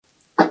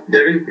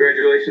Devin,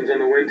 congratulations on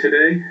the win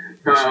today.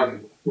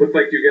 Looked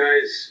like you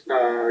guys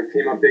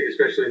came up big,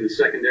 especially in the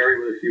secondary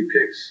with a few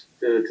picks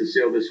to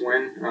seal this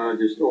win.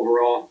 Just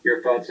overall,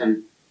 your thoughts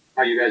on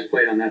how you guys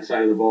played on that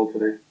side of the ball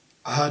today?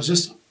 I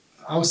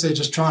would say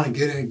just trying to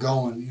get it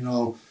going. It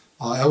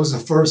was a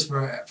first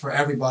for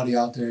everybody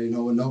out there,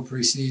 with no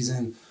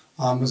preseason.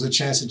 It was a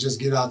chance to just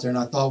get out there, and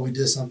I thought we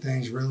did some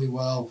things really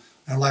well.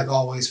 And like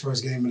always,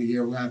 first game of the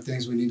year, we're going to have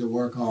things we need to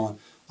work on.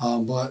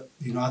 But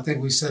I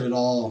think we said it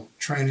all.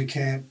 Training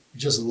camp,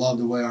 just love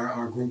the way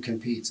our group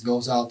competes,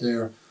 goes out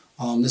there.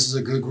 This is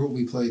a good group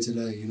we played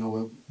today,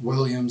 with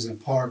Williams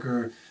and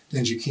Parker,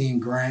 then Jakeem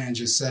Grant and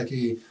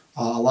Jaceki.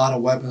 A lot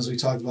of weapons. We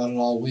talked about it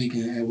all week,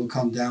 and it would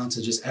come down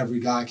to just every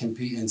guy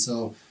competing.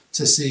 So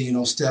to see,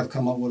 Steph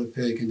come up with a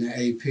pick, and then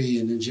AP,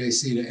 and then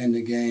JC to end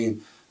the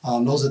game,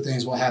 those are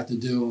things we'll have to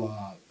do.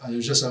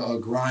 There's just a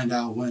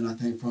grind-out win, I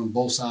think, from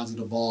both sides of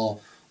the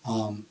ball.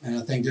 And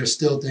I think there's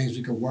still things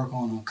we could work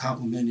on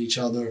complementing each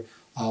other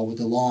with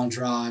the long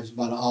drives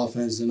by the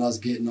offense and us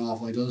getting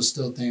off. Like, those are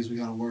still things we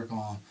got to work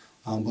on.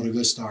 But a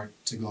good start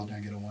to go out there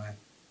and get a win.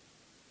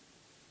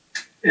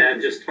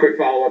 And just a quick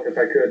follow-up, if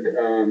I could.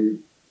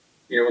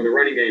 In the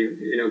running game,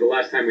 the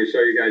last time we saw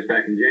you guys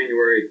back in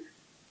January,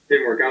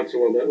 didn't work out so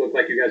well. But it looked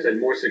like you guys had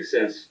more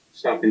success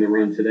stopping the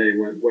run today.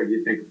 What do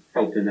you think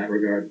helped in that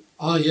regard?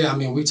 Oh, yeah.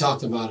 We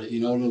talked about it.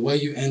 The way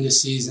you end the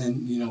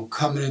season,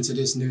 coming into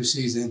this new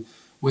season,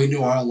 we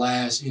knew our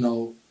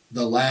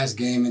the last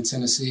game in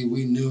Tennessee,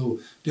 we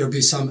knew there would be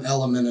some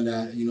element of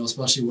that,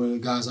 especially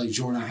with guys like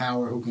Jordan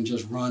Howard who can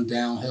just run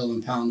downhill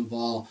and pound the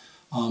ball.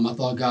 I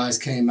thought guys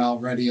came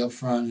out ready up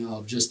front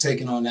of just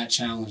taking on that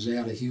challenge. They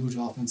had a huge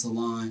offensive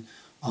line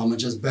and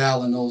just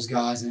battling those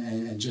guys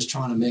and just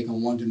trying to make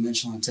them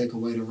one-dimensional and take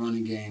away the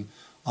running game.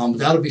 But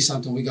that'll be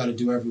something we got to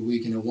do every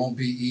week, and it won't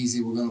be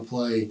easy. We're going to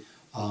play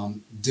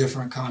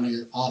different kind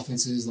of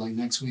offenses. Like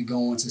next week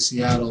going to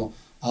Seattle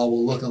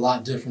will look a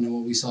lot different than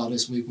what we saw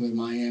this week with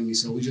Miami.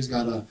 So we just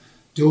got to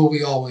do what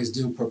we always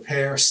do,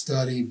 prepare,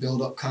 study,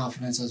 build up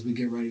confidence as we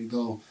get ready to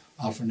go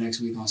for next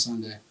week on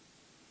Sunday.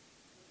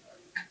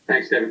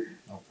 Thanks, Devin.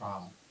 No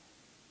problem.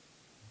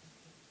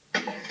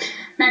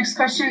 Next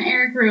question,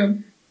 Eric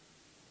Rube.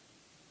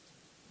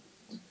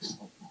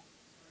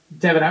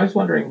 Devin, I was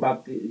wondering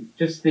about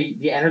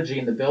the energy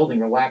in the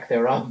building or lack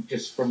thereof,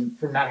 just from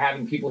not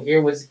having people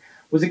here. Was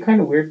it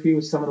kind of weird for you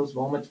with some of those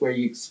moments where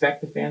you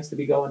expect the fans to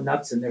be going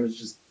nuts and there was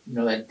just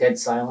that dead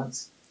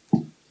silence?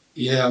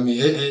 Yeah,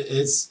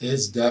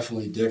 it's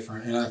definitely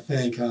different, and I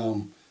think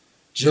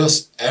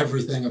just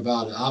everything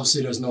about it.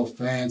 Obviously, there's no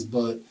fans,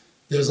 but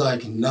there's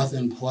like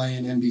nothing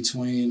playing in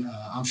between.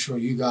 I'm sure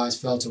you guys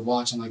felt it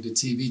watching like the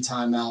TV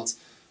timeouts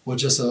with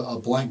just a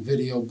blank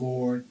video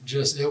board.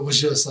 It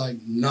was just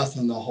like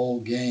nothing the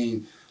whole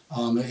game.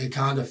 It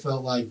kind of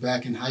felt like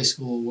back in high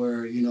school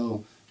where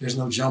there's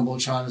no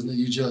jumbotron.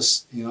 You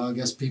just I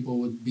guess people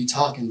would be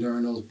talking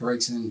during those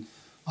breaks in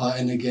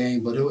the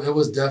game, but it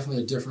was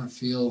definitely a different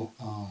feel.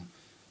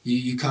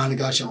 You kind of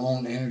got your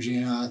own energy,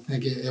 and I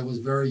think it was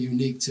very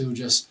unique too.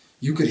 Just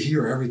you could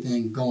hear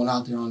everything going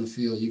out there on the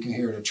field. You can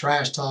hear the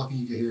trash talking.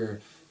 You can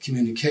hear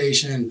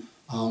communication.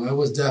 It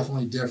was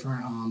definitely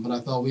different, but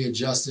I thought we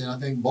adjusted. I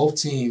think both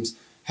teams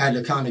had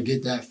to kind of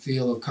get that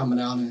feel of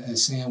coming out and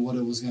seeing what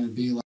it was going to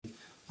be like,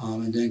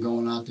 and then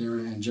going out there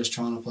and just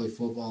trying to play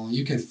football. And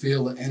you can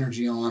feel the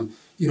energy on,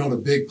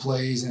 the big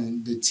plays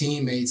and the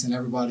teammates and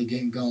everybody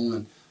getting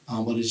going.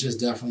 But it's just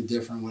definitely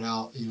different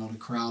without, the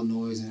crowd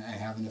noise and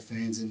having the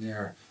fans in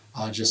there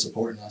just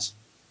supporting us.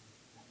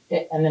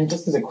 And then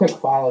just as a quick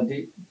follow,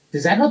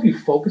 does that help you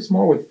focus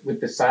more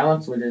with the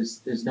silence where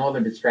there's no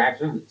other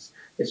distractions?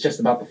 It's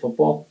just about the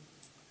football?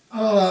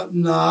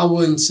 No, I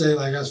wouldn't say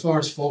as far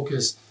as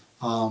focus,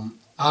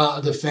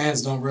 the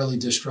fans don't really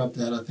disrupt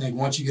that. I think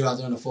once you get out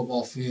there on the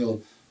football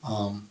field,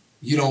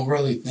 you don't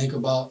really think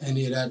about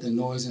any of that, the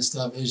noise and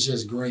stuff. It's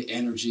just great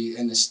energy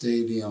in the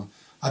stadium.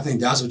 I think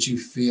that's what you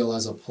feel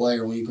as a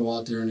player when you go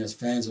out there and as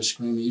fans are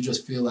screaming. You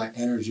just feel that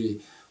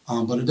energy.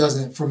 But it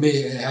doesn't, for me,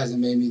 it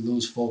hasn't made me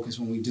lose focus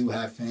when we do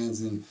have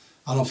fans. And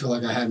I don't feel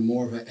like I had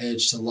more of an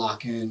edge to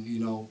lock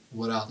in,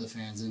 without the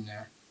fans in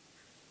there.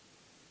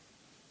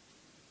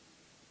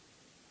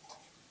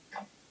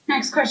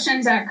 Next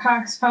question, Zach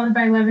Cox, followed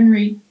by Levin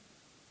Reed.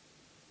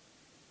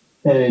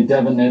 Hey,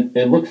 Devin,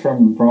 it looked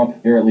from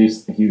up here at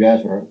least like you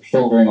guys were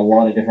filtering a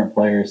lot of different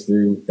players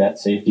through that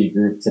safety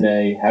group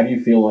today. How do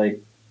you feel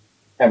like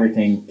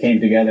everything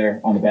came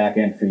together on the back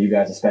end for you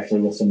guys,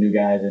 especially with some new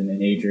guys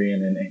and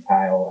Adrian and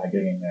Kyle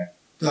getting there?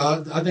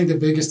 I think the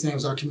biggest thing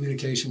was our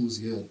communication was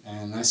good,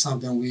 and that's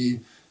something we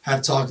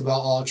have talked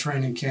about all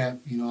training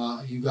camp.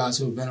 You guys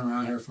who have been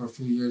around here for a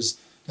few years,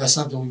 that's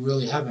something we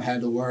really haven't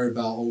had to worry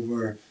about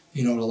over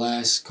the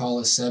last, call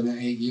it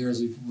 7-8 years.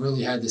 We've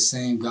really had the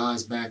same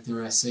guys back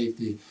there at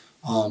safety.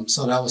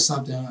 So that was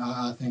something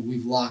I think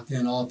we've locked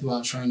in all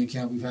throughout training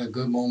camp. We've had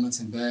good moments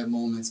and bad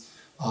moments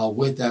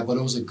with that, but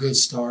it was a good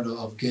start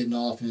of getting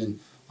off and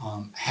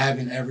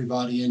having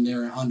everybody in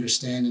there and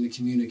understanding the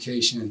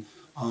communication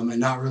and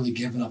not really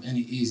giving up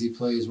any easy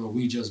plays where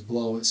we just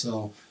blow it.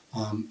 So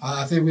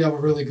I think we have a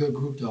really good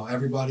group, though.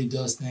 Everybody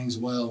does things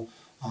well,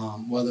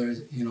 whether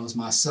it's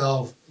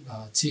myself,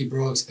 T.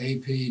 Brooks,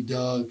 AP,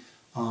 Doug,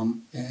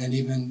 and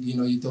even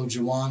you throw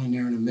Jawan in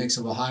there in a mix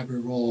of a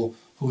hybrid role,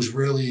 who's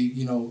really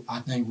I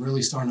think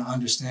really starting to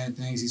understand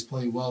things. He's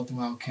played well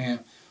throughout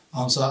camp.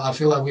 So I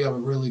feel like we have a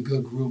really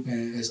good group,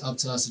 and it's up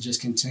to us to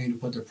just continue to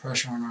put the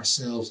pressure on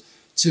ourselves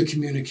to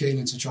communicate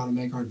and to try to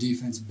make our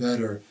defense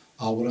better,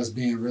 with us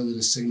being really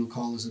the signal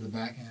callers at the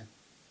back end.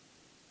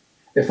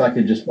 If I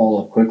could just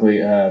follow up quickly,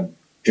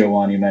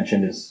 Joanne, you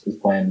mentioned is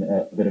playing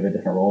a bit of a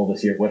different role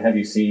this year. What have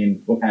you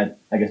seen? What kind of,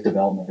 I guess,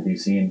 development have you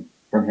seen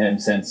from him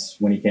since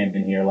when he came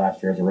in here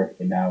last year as a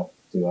rookie now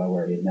to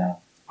where he is now?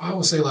 I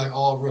would say like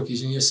all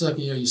rookies, in your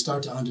second year, you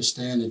start to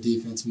understand the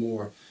defense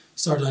more.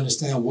 Start to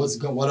understand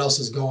what else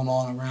is going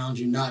on around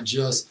you, not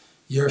just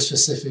your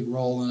specific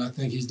role. And I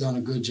think he's done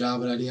a good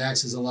job of that. He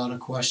asks a lot of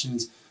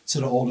questions to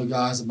the older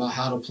guys about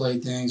how to play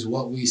things,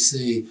 what we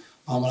see.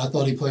 And I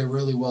thought he played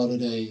really well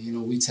today.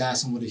 We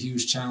tasked him with a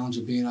huge challenge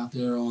of being out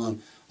there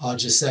on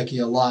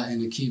Jaceki a lot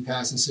in the key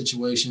passing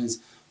situations.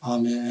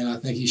 And I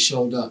think he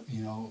showed up.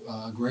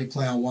 A great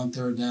play on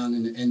 1/3 down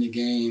in the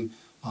game,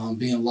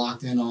 being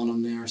locked in on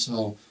him there.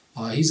 So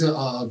he's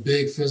a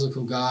big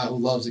physical guy who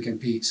loves to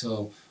compete.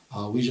 So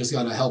we just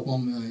got to help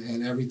him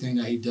in everything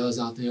that he does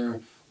out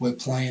there with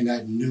playing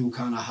that new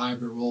kind of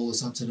hybrid role.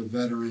 It's up to the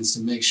veterans to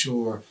make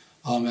sure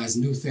as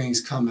new things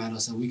come at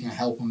us that we can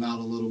help him out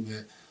a little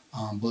bit.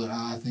 But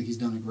I think he's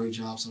done a great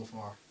job so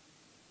far.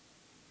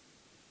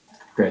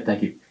 Great,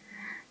 thank you.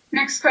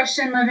 Next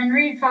question, Levin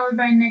Reed, followed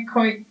by Nick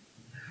Coit.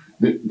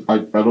 I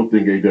don't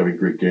think AD had a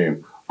great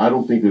game. I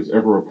don't think there's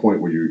ever a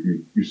point where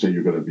you say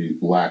you're going to be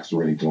lax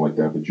or anything like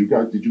that. But did you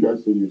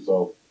guys say to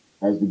yourself,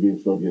 as the game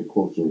started to get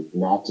closer,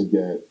 not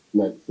to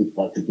let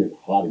Fitzpatrick get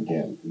hot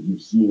again? Because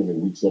you've seen him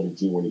in Week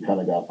 17 when he kind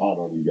of got hot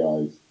on you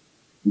guys.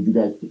 Did you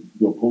guys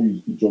pull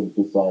each other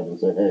to the side and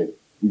say, hey,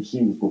 we've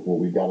seen this before,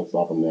 we got to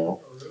stop him now?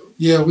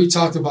 Yeah, we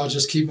talked about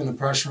just keeping the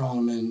pressure on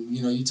him. And,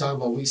 you talk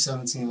about Week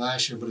 17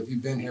 last year, but if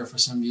you've been here for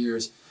some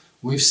years,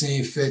 we've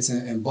seen Fitz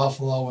in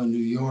Buffalo and New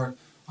York.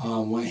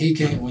 When he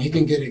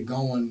can get it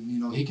going,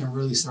 he can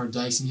really start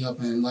dicing you up.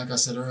 And like I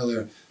said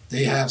earlier,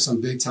 they have some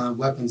big-time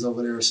weapons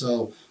over there.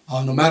 So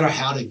no matter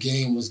how the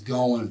game was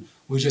going,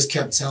 we just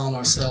kept telling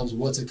ourselves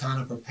what to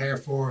kind of prepare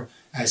for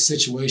as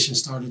situations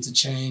started to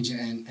change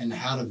and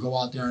how to go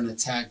out there and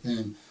attack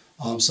them.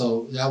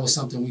 So that was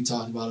something we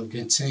talked about, of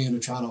continuing to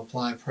try to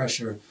apply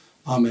pressure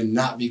and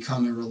not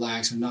becoming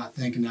relaxed or not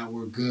thinking that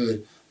we're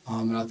good.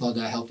 And I thought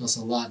that helped us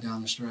a lot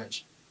down the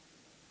stretch.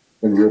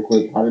 And real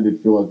quick, how did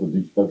it feel as a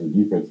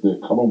defense to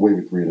come away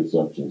with 3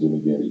 interceptions in the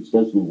game,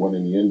 especially one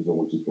in the end zone,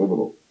 which is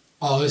pivotal?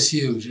 Oh, it's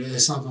huge.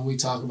 It's something we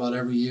talk about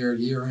every year,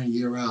 year in,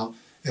 year out.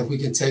 If we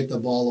can take the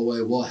ball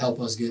away, will help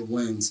us get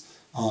wins.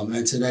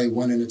 And today,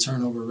 winning the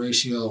turnover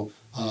ratio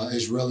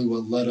is really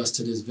what led us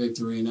to this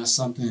victory. And that's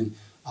something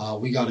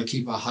we got to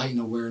keep a heightened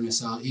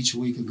awareness out each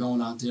week of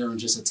going out there and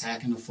just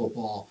attacking the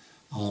football.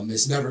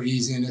 It's never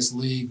easy in this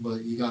league,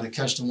 but you got to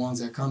catch the ones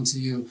that come to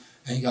you,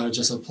 and you got to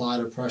just apply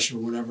the pressure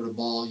whenever the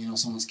ball,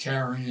 someone's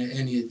carrying it,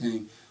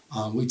 anything.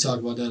 We talk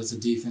about that as a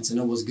defense, and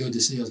it was good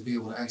to see us be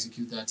able to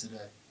execute that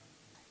today.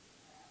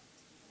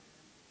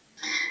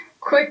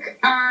 Quick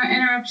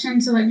interruption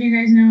to let you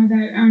guys know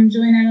that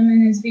Julian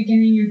Edelman is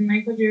beginning in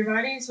Michael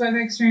Giovati's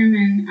WebEx room,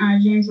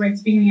 and James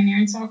White's beginning in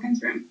Aaron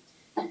Salkin's room.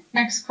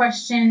 Next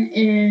question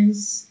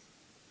is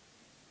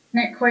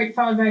Nick Coit,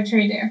 followed by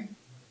Trey Dare.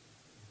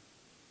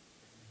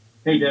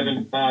 Hey,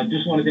 Devin.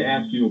 Just wanted to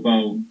ask you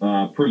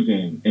about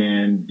pregame.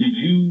 And did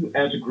you,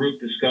 as a group,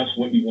 discuss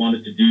what you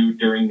wanted to do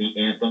during the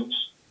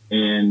anthems?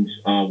 And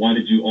why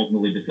did you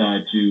ultimately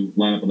decide to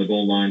line up on the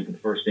goal line for the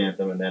first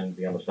anthem and then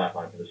be on the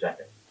sideline for the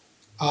second?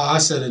 I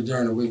said it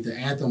during the week. The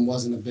anthem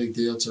wasn't a big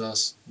deal to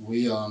us.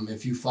 We,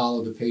 if you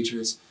follow the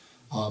Patriots,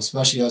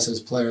 especially us as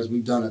players,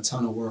 we've done a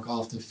ton of work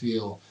off the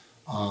field.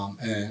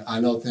 And I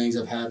know things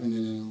have happened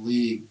in the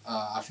league.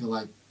 I feel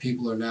like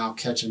people are now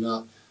catching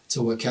up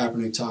to what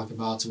Kaepernick talked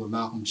about, to what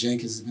Malcolm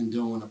Jenkins has been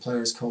doing, the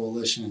Players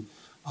Coalition.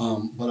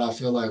 But I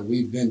feel like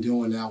we've been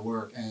doing that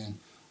work, and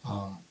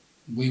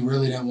we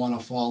really didn't want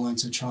to fall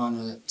into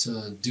trying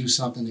to do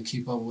something to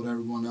keep up with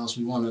everyone else.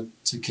 We wanted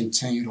to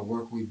continue the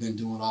work we've been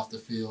doing off the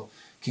field,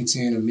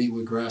 continue to meet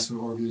with grassroots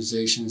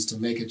organizations to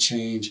make a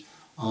change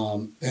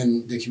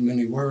in the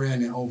community we're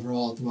in and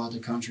overall throughout the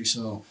country.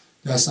 So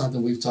that's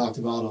something we've talked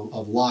about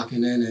of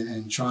locking in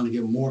and trying to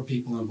get more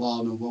people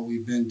involved in what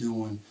we've been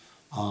doing.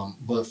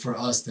 But for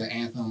us, the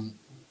anthem,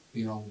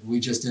 we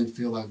just didn't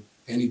feel like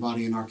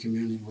anybody in our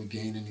community would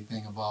gain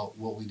anything about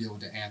what we did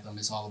with the anthem.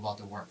 It's all about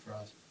the work for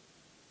us.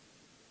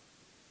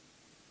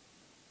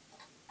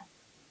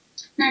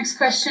 Next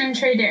question,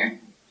 Trey Dare.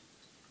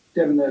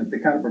 Devin, the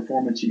kind of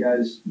performance you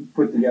guys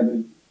put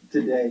together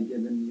today,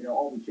 given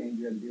all the change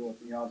you had to deal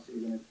with in the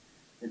offseason,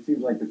 it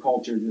seems like the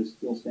culture just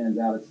still stands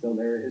out. It's still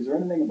there. Is there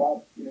anything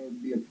about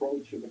the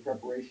approach or the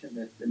preparation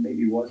that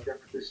maybe was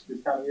different this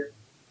time of year?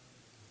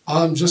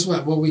 Just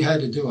what we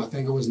had to do. I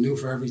think it was new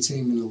for every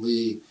team in the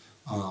league.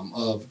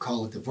 of,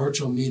 call it the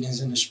virtual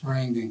meetings in the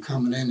spring, then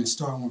coming in and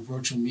starting with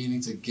virtual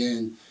meetings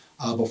again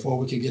before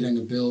we could get in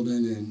the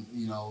building,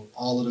 and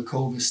all of the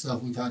COVID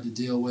stuff we've had to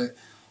deal with.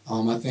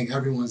 I think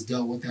everyone's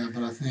dealt with that,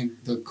 but I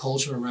think the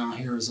culture around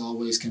here is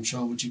always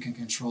control what you can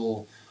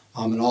control,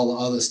 and all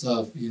the other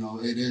stuff.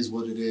 It is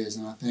what it is,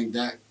 and I think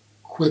that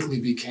quickly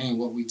became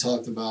what we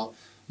talked about.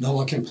 No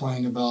one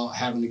complained about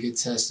having to get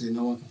tested.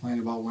 No one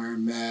complained about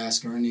wearing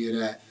masks or any of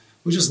that.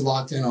 We just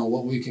locked in on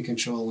what we can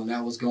control, and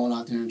that was going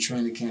out there in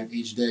training camp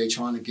each day,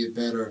 trying to get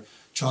better,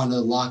 trying to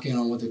lock in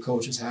on what the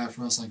coaches had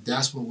for us. Like,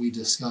 that's what we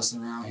discussed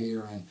around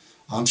here, and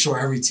I'm sure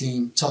every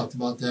team talked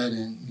about that,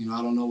 and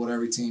I don't know what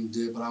every team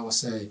did, but I would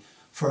say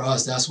for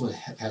us, that's what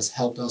has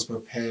helped us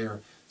prepare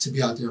to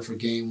be out there for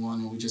game one,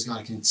 and we just got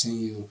to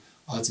continue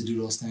to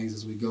do those things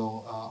as we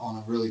go on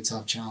a really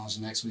tough challenge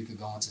next week of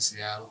going to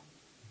Seattle.